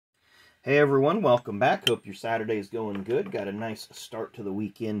Hey everyone, welcome back. Hope your Saturday is going good. Got a nice start to the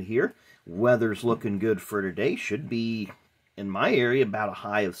weekend here. Weather's looking good for today. Should be, in my area, about a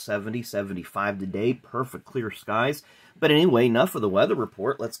high of 70, 75 today. Perfect clear skies. But anyway, enough of the weather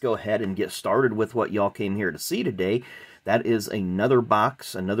report. Let's go ahead and get started with what y'all came here to see today. That is another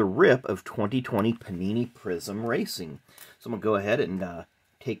box, another rip of 2020 Panini Prizm Racing. So I'm going to go ahead and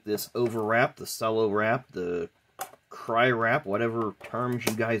take this overwrap, the cello wrap, the cry wrap, whatever terms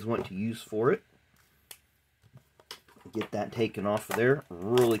you guys want to use for it. Get that taken off of there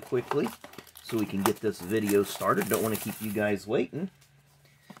really quickly so we can get this video started. Don't want to keep you guys waiting.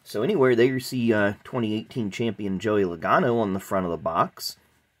 So anyway, there you see 2018 champion Joey Logano on the front of the box.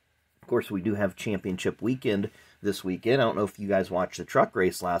 Of course, we do have championship weekend this weekend. I don't know if you guys watched the truck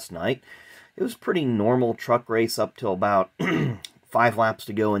race last night. It was pretty normal truck race up till about 5 laps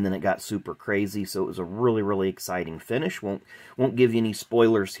to go, and then it got super crazy, so it was a really, really exciting finish. Won't give you any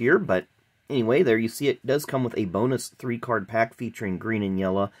spoilers here, but anyway, there you see it does come with a bonus 3-card pack featuring green and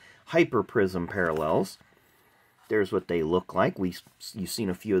yellow Hyper Prizm parallels. There's what they look like. You've seen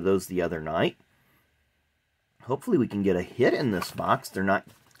a few of those the other night. Hopefully we can get a hit in this box. They're not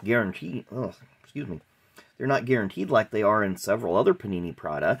guaranteed. Oh, excuse me. They're not guaranteed like they are in several other Panini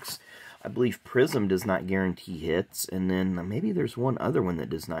products. I believe Prizm does not guarantee hits, and then maybe there's one other one that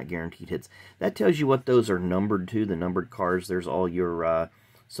does not guarantee hits. That tells you what those are numbered to, the numbered cards. There's all your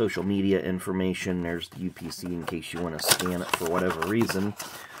social media information. There's the UPC in case you want to scan it for whatever reason.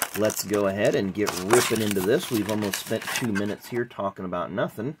 Let's go ahead and get ripping into this. We've almost spent 2 minutes here talking about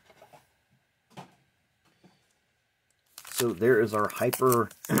nothing. So there is our Hyper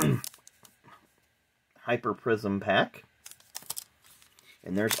Prizm pack.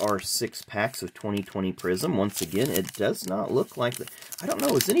 And there's our 6 packs of 2020 Prizm. Once again, it does not look like that. I don't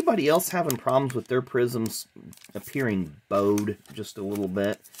know, is anybody else having problems with their Prizms appearing bowed just a little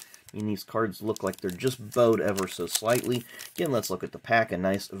bit? I mean, these cards look like they're just bowed ever so slightly. Again, let's look at the pack. A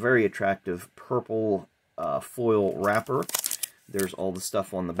nice, very attractive purple foil wrapper. There's all the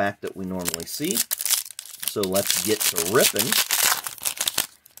stuff on the back that we normally see. So let's get to ripping.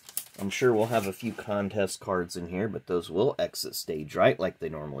 I'm sure we'll have a few contest cards in here, but those will exit stage right like they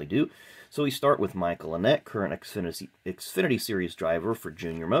normally do. So we start with Michael Annett, current Xfinity Series driver for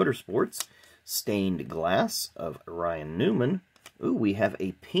Junior Motorsports. Stained Glass of Ryan Newman. Ooh, we have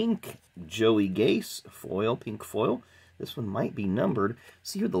a pink Joey Gase foil, pink foil. This one might be numbered.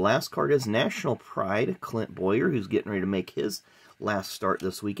 See here, the last card is National Pride, Clint Boyer, who's getting ready to make his last start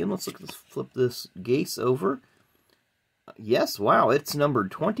this weekend. Let's flip this Gase over. Yes, wow, it's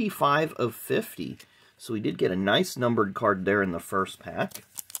numbered 25 of 50. So we did get a nice numbered card there in the first pack.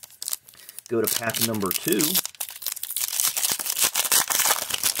 Go to pack number 2.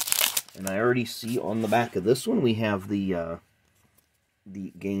 And I already see on the back of this one we have the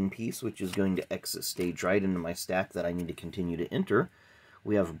game piece, which is going to exit stage right into my stack that I need to continue to enter.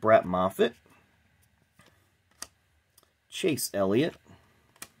 We have Brett Moffitt, Chase Elliott,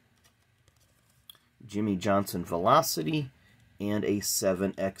 Jimmy Johnson Velocity, and a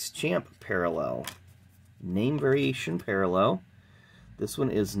 7X Champ parallel. Name variation parallel. This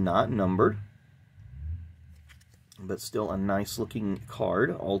one is not numbered, but still a nice looking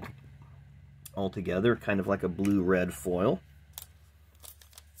card altogether, kind of like a blue-red foil.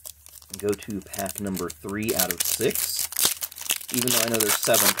 Go to pack number 3 out of 6. Even though I know there's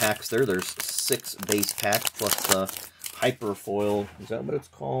 7 packs there, there's 6 base packs plus the Hyper foil. Is that what it's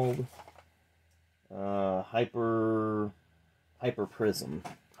called? Hyper Prizm,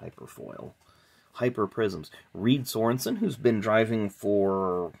 Hyper foil, Hyper Prizms. Reed Sorensen, who's been driving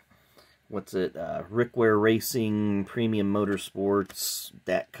for, what's it, Rick Ware Racing, Premium Motorsports,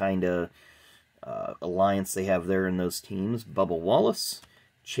 that kind of alliance they have there in those teams. Bubba Wallace,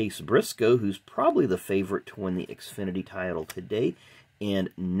 Chase Briscoe, who's probably the favorite to win the Xfinity title today, and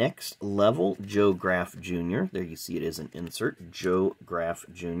Next Level, Joe Graff Jr. There you see it is an insert, Joe Graff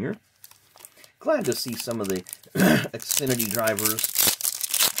Jr. Glad to see some of the Xfinity drivers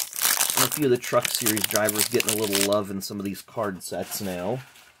and a few of the Truck Series drivers getting a little love in some of these card sets now.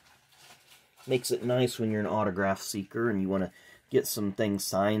 Makes it nice when you're an autograph seeker and you want to get some things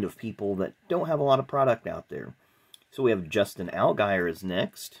signed of people that don't have a lot of product out there. So we have Justin Allgaier is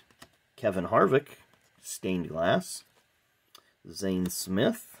next. Kevin Harvick, Stained Glass. Zane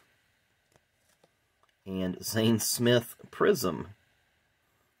Smith. And Zane Smith Prizm.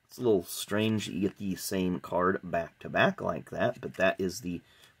 It's a little strange that you get the same card back-to-back like that, but that is the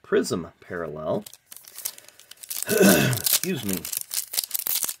Prizm parallel. Excuse me.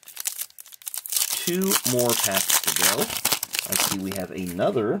 2 more packs to go. I see we have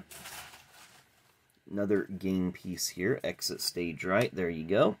another game piece here. Exit stage right. There you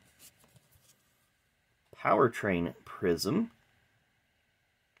go. Powertrain Prizm.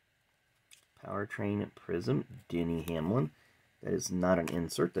 Powertrain Prizm, Denny Hamlin. That is not an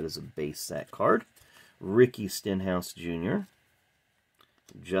insert, that is a base set card. Ricky Stenhouse Jr.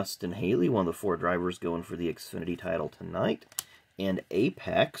 Justin Haley, one of the 4 drivers going for the Xfinity title tonight. And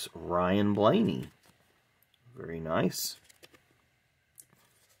Apex, Ryan Blaney. Very nice.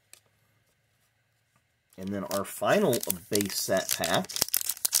 And then our final base set pack.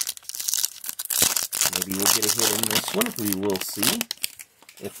 Maybe we'll get a hit in this one. We will see.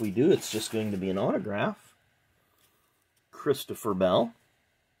 If we do, it's just going to be an autograph. Christopher Bell,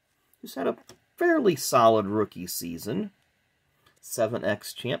 who's had a fairly solid rookie season.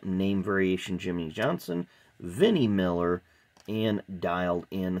 7X champ, name variation Jimmy Johnson, Vinnie Miller, and dialed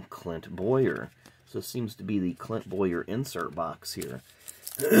in Clint Boyer. So it seems to be the Clint Boyer insert box here.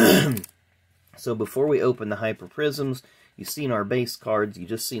 So before we open the Hyper Prisms, you've seen our base cards. You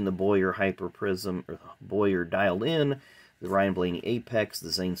just seen the Boyer Hyper Prism, or Boyer dialed in, the Ryan Blaney Apex,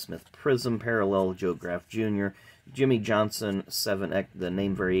 the Zane Smith Prism Parallel, Joe Graff Jr., Jimmy Johnson 7X, the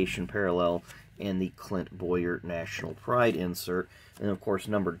name variation Parallel, and the Clint Boyer National Pride insert. And of course,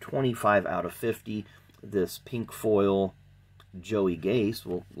 numbered 25 out of 50, this pink foil Joey Gase.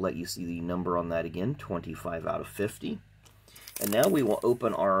 We'll let you see the number on that again, 25 out of 50. And now we will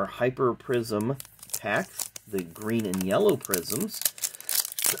open our Hyper Prism pack, the green and yellow prisms.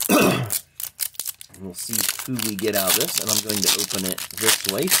 We'll see who we get out of this, and I'm going to open it this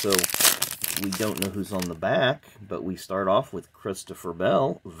way, so we don't know who's on the back, but we start off with Christopher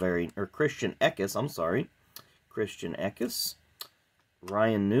Bell, Christian Eckes, I'm sorry, Christian Eckes,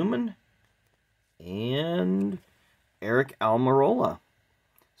 Ryan Newman, and Eric Almirola.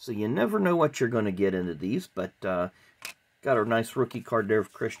 So you never know what you're going to get into these, but got a nice rookie card there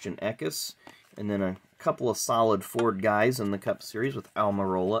of Christian Eckes, and then a couple of solid Ford guys in the Cup Series with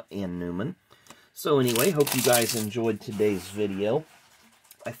Almirola and Newman. So anyway, hope you guys enjoyed today's video.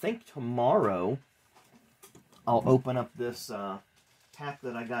 I think tomorrow I'll open up this pack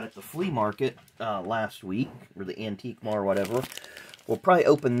that I got at the flea market last week, or the Antique Mart or whatever. We'll probably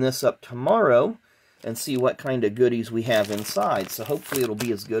open this up tomorrow and see what kind of goodies we have inside. So hopefully it'll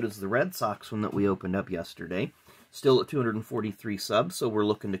be as good as the Red Sox one that we opened up yesterday. Still at 243 subs, so we're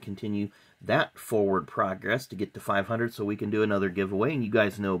looking to continue that forward progress to get to 500 so we can do another giveaway, and you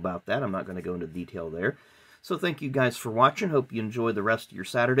guys know about that. I'm not going to go into detail there. So thank you guys for watching. Hope you enjoy the rest of your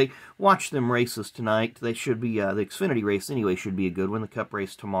Saturday. Watch them races tonight. They should be, the Xfinity race anyway should be a good one. The Cup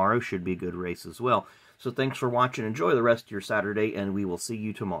race tomorrow should be a good race as well. So thanks for watching. Enjoy the rest of your Saturday, and we will see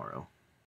you tomorrow.